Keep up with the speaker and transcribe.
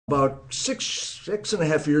About six and a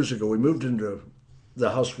half years ago, we moved into the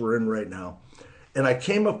house we're in right now, and I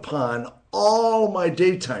came upon all my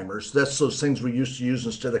daytimers. That's those things we used to use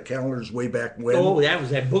instead of calendars way back when. Oh, that was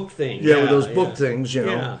that book thing. Yeah, with those book things, you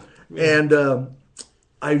know. Yeah. And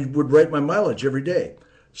I would write my mileage every day.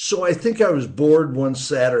 So I think I was bored one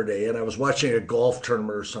Saturday, and I was watching a golf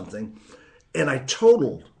tournament or something, and I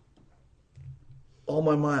totaled all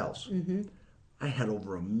my miles. Mm-hmm. I had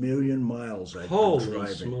over 1 million miles I'd been driving.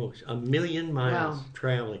 Holy smokes, 1 million miles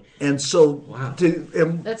traveling. And so,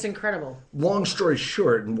 that's incredible. Long story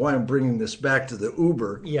short, and why I'm bringing this back to the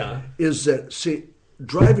Uber, yeah, is that, see,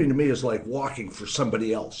 driving to me is like walking for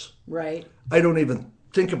somebody else. Right. I don't even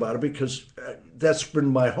think about it because that's been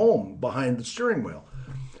my home behind the steering wheel.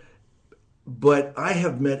 But I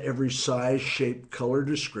have met every size, shape, color,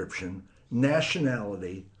 description,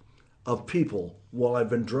 nationality of people while I've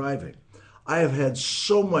been driving. I have had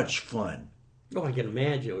so much fun. Oh, I can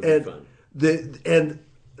imagine it would be fun. And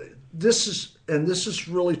this is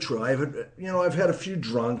really true. I've had a few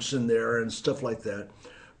drunks in there and stuff like that,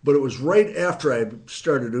 but it was right after I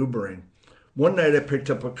started Ubering. One night I picked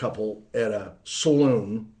up a couple at a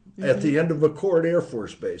saloon at the end of McCord Air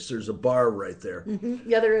Force Base. There's a bar right there. Mm-hmm.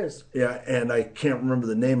 Yeah, there is. Yeah, and I can't remember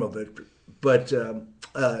the name of it, but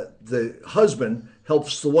the husband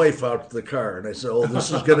helps the wife out to the car, and I said, "Oh,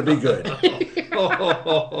 this is going to be good."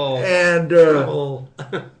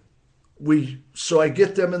 So I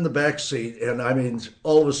get them in the back seat, and I mean,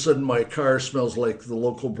 all of a sudden my car smells like the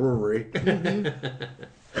local brewery, and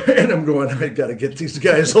I'm going, I got to get these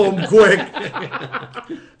guys home quick.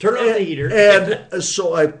 Turn off the heater. And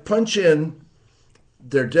so I punch in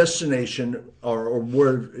their destination or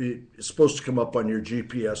where it's supposed to come up on your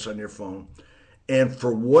GPS on your phone. And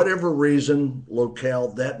for whatever reason, locale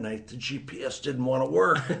that night, the GPS didn't want to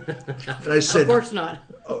work. And I said, of course not.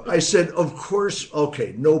 I said, of course,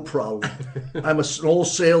 okay, no problem. I'm an old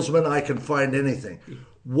salesman. I can find anything.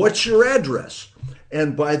 What's your address?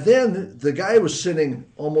 And by then, the guy was sitting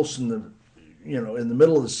almost in the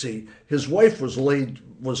middle of the seat. His wife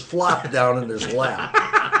was flopped down in his lap.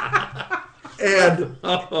 And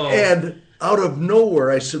out of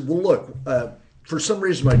nowhere, I said, well, look, for some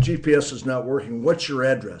reason, my GPS is not working. What's your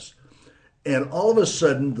address? And all of a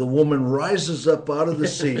sudden, the woman rises up out of the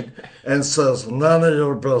seat and says, none of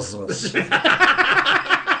your business.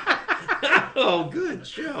 Oh, good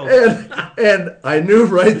show. And I knew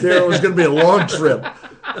right there it was going to be a long trip.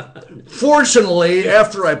 Fortunately,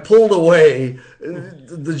 after I pulled away,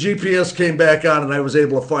 the GPS came back on and I was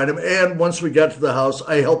able to find him. And once we got to the house,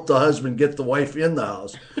 I helped the husband get the wife in the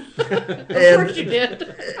house. Of course you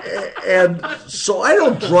did. And so I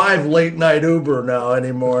don't drive late night Uber now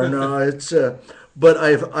anymore. No, it's but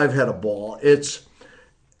I've had a ball. It's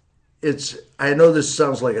I know this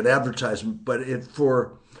sounds like an advertisement, but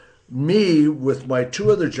for me, with my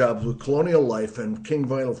two other jobs with Colonial Life and King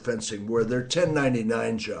Vinyl Fencing, where they're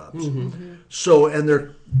 1099 jobs. Mm-hmm. So, and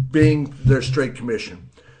they're straight commission.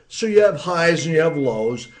 So you have highs and you have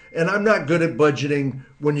lows. And I'm not good at budgeting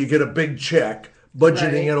when you get a big check,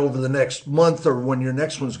 budgeting it over the next month or when your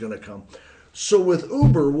next one's going to come. So with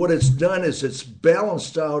Uber, what it's done is it's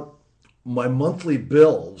balanced out my monthly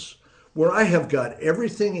bills where I have got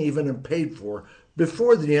everything even and paid for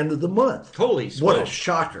before the end of the month. Holy smokes. What a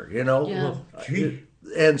shocker, you know? Yeah.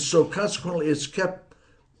 And so consequently, it's kept,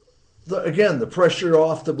 the pressure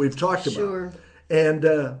off that we've talked about. Sure. And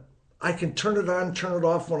I can turn it on, turn it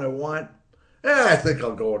off when I want. I think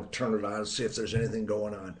I'll go and turn it on and see if there's anything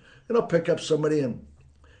going on. And I'll pick up somebody and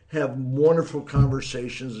have wonderful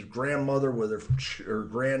conversations. A grandmother with her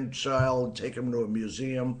grandchild, take them to a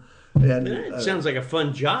museum. And it sounds like a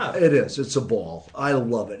fun job. It is. It's a ball. I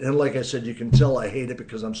love it. And like I said, you can tell I hate it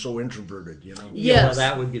because I'm so introverted, you know? Yes. Yeah, well,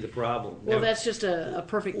 that would be the problem. Well, that's just a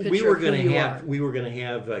perfect picture we were of who you are. We were going to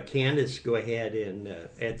have Candace go ahead and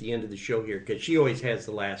at the end of the show here, because she always has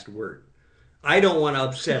the last word. I don't want to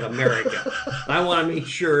upset America. I want to make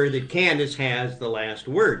sure that Candace has the last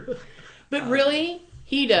word. But really,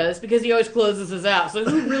 he does, because he always closes us out. So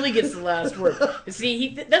who really gets the last word? See, he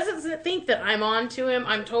doesn't think that I'm on to him.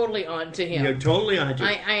 I'm totally on to him. You're totally on to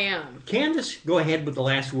him. I am. Candace, go ahead with the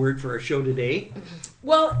last word for our show today.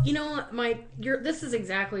 Well, you know, this is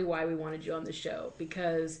exactly why we wanted you on the show,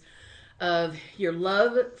 because of your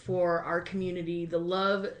love for our community, the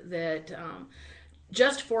love that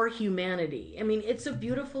just for humanity. I mean, it's a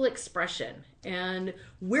beautiful expression. And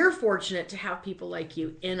we're fortunate to have people like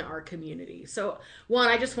you in our community. So, one,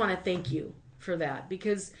 I just want to thank you for that,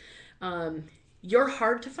 because you're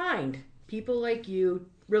hard to find. People like you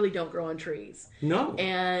really don't grow on trees. No.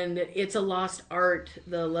 And it's a lost art,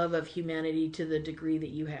 the love of humanity, to the degree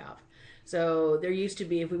that you have. So there used to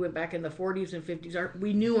be, if we went back in the 40s and 50s,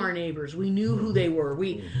 we knew our neighbors. We knew who they were.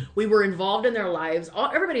 We were involved in their lives,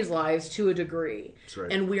 everybody's lives to a degree. That's right.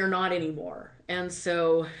 And we are not anymore. And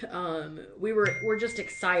so we're just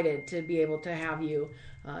excited to be able to have you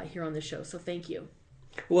here on the show. So thank you.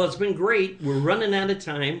 Well, it's been great. We're running out of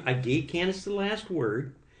time. I gave Candace the last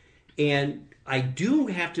word. And I do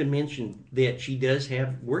have to mention that she does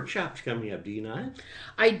have workshops coming up, do you not?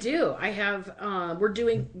 I do. I have, we're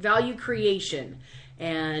doing value creation,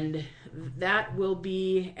 and that will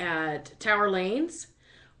be at Tower Lanes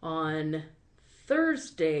on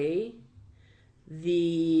Thursday,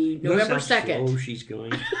 the November 2nd. Oh, she's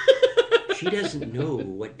going. She doesn't know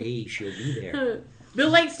what day she'll be there. Bill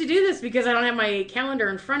likes to do this because I don't have my calendar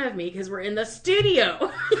in front of me because we're in the studio.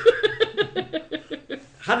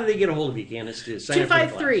 How do they get a hold of you, Candace, to sign up for the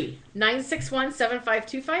class?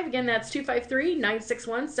 253-961-7525. Again, that's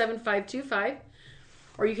 253-961-7525.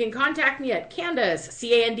 Or you can contact me at Candace,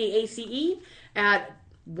 C-A-N-D-A-C-E, at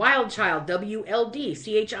Wildchild,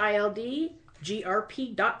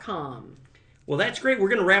 WLD-CHILD-GRP.com. Well, that's great. We're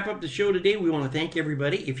going to wrap up the show today. We want to thank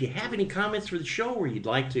everybody. If you have any comments for the show or you'd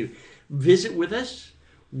like to visit with us,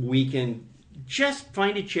 we can just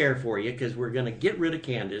find a chair for you because we're going to get rid of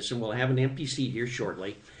Candace and we'll have an empty seat here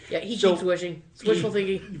shortly. Yeah, he keeps wishing. It's wishful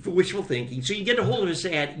thinking. Wishful thinking. So you get a hold of us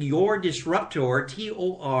at yourdisruptor,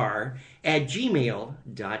 T-O-R, at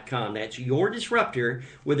gmail.com. That's yourdisruptor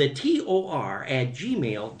with a T-O-R at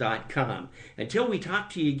gmail.com. Until we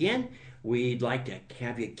talk to you again, we'd like to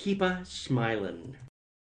have you keep a smiling.